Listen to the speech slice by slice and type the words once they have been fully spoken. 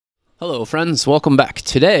Hello friends, welcome back.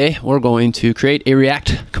 Today we're going to create a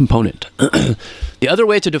React component. The other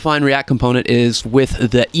way to define React component is with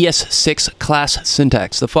the ES6 class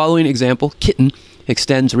syntax. The following example, kitten,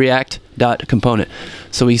 extends React.component.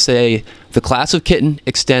 So we say the class of kitten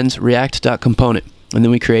extends React.component, and then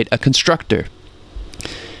we create a constructor.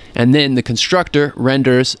 And then the constructor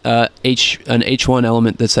renders an h1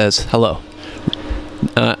 element that says hello.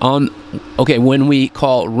 When we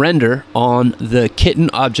call render on the kitten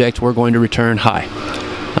object, we're going to return hi.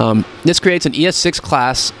 This creates an ES6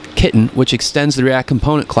 class kitten, which extends the React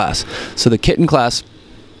component class. So the kitten class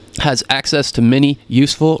has access to many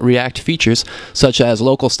useful React features, such as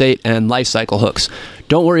local state and lifecycle hooks.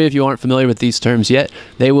 Don't worry if you aren't familiar with these terms yet.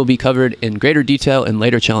 They will be covered in greater detail in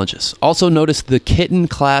later challenges. Also notice the kitten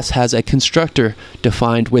class has a constructor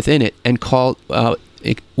defined within it and calls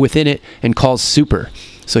super.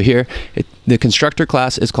 So here, the constructor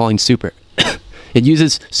class is calling super. It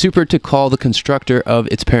uses super to call the constructor of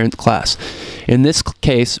its parent class. In this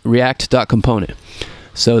case, React.component.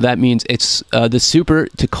 So that means it's the super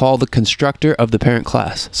to call the constructor of the parent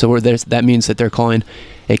class. So that means that they're calling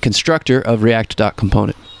a constructor of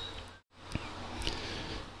React.component.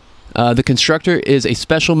 The constructor is a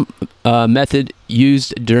special method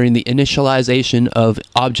used during the initialization of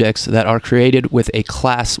objects that are created with a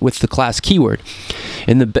class with the class keyword.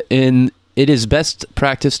 It is best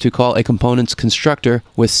practice to call a component's constructor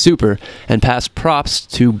with super and pass props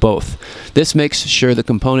to both. This makes sure the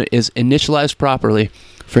component is initialized properly.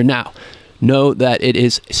 For now, know that it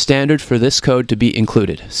is standard for this code to be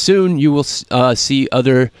included. Soon you will see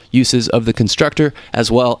other uses of the constructor as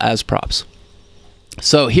well as props.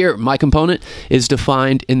 So here, my component is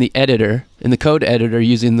defined in the editor, in the code editor,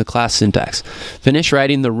 using the class syntax. Finish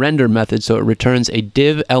writing the render method so it returns a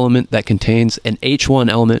div element that contains an h1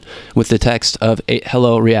 element with the text of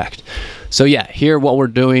hello React. So yeah, here what we're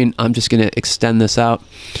doing, I'm just going to extend this out.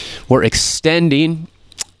 We're extending,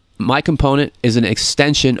 my component is an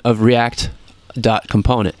extension of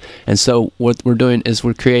React.component. And so what we're doing is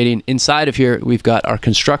we're creating, inside of here, we've got our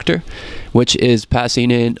constructor, which is passing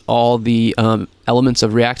in all the elements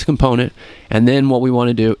of React component. And then what we want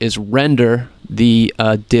to do is render the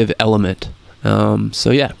div element.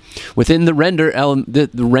 So yeah, within the render element,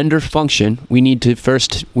 the render function, we need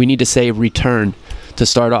to say return to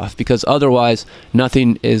start off, because otherwise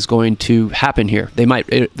nothing is going to happen here.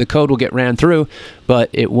 The code will get ran through, but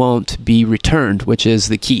it won't be returned, which is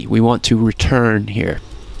the key. We want to return here.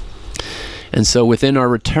 And so within our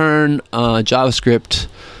return JavaScript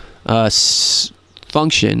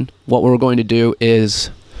function, what we're going to do is,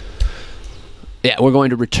 we're going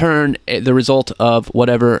to return the result of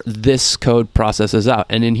whatever this code processes out.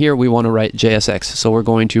 And in here we want to write JSX. So we're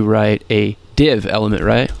going to write a div element,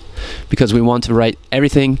 right? Because we want to write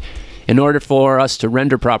everything. In order for us to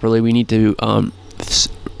render properly, we need to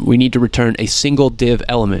return a single div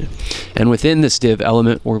element. And within this div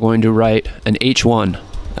element, we're going to write an h1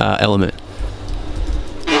 element.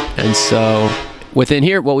 And so within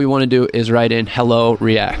here, what we want to do is write in hello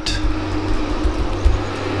React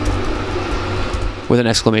with an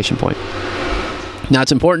exclamation point. Now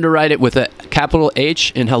it's important to write it with a capital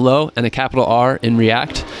H in hello and a capital R in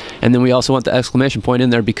React. And then we also want the exclamation point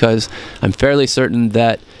in there because I'm fairly certain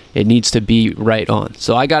that it needs to be right on.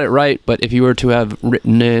 So I got it right, but if you were to have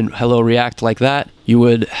written in hello React like that, you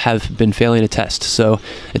would have been failing a test. So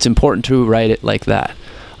it's important to write it like that.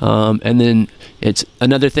 And then it's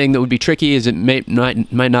another thing that would be tricky is it might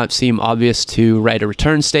not seem obvious to write a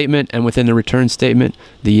return statement, and within the return statement,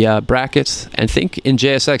 the brackets. And think in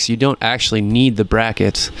JSX you don't actually need the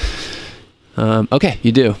brackets. Okay,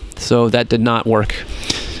 you do. So that did not work.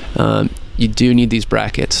 You do need these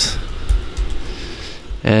brackets.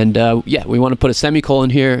 And yeah, we want to put a semicolon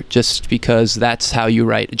here just because that's how you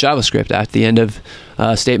write JavaScript. At the end of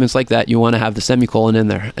statements like that, you want to have the semicolon in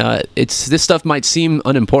there. This stuff might seem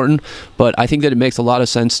unimportant, but I think that it makes a lot of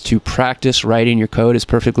sense to practice writing your code as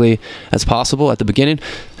perfectly as possible at the beginning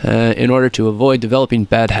in order to avoid developing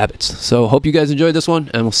bad habits. So hope you guys enjoyed this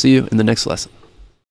one, and we'll see you in the next lesson.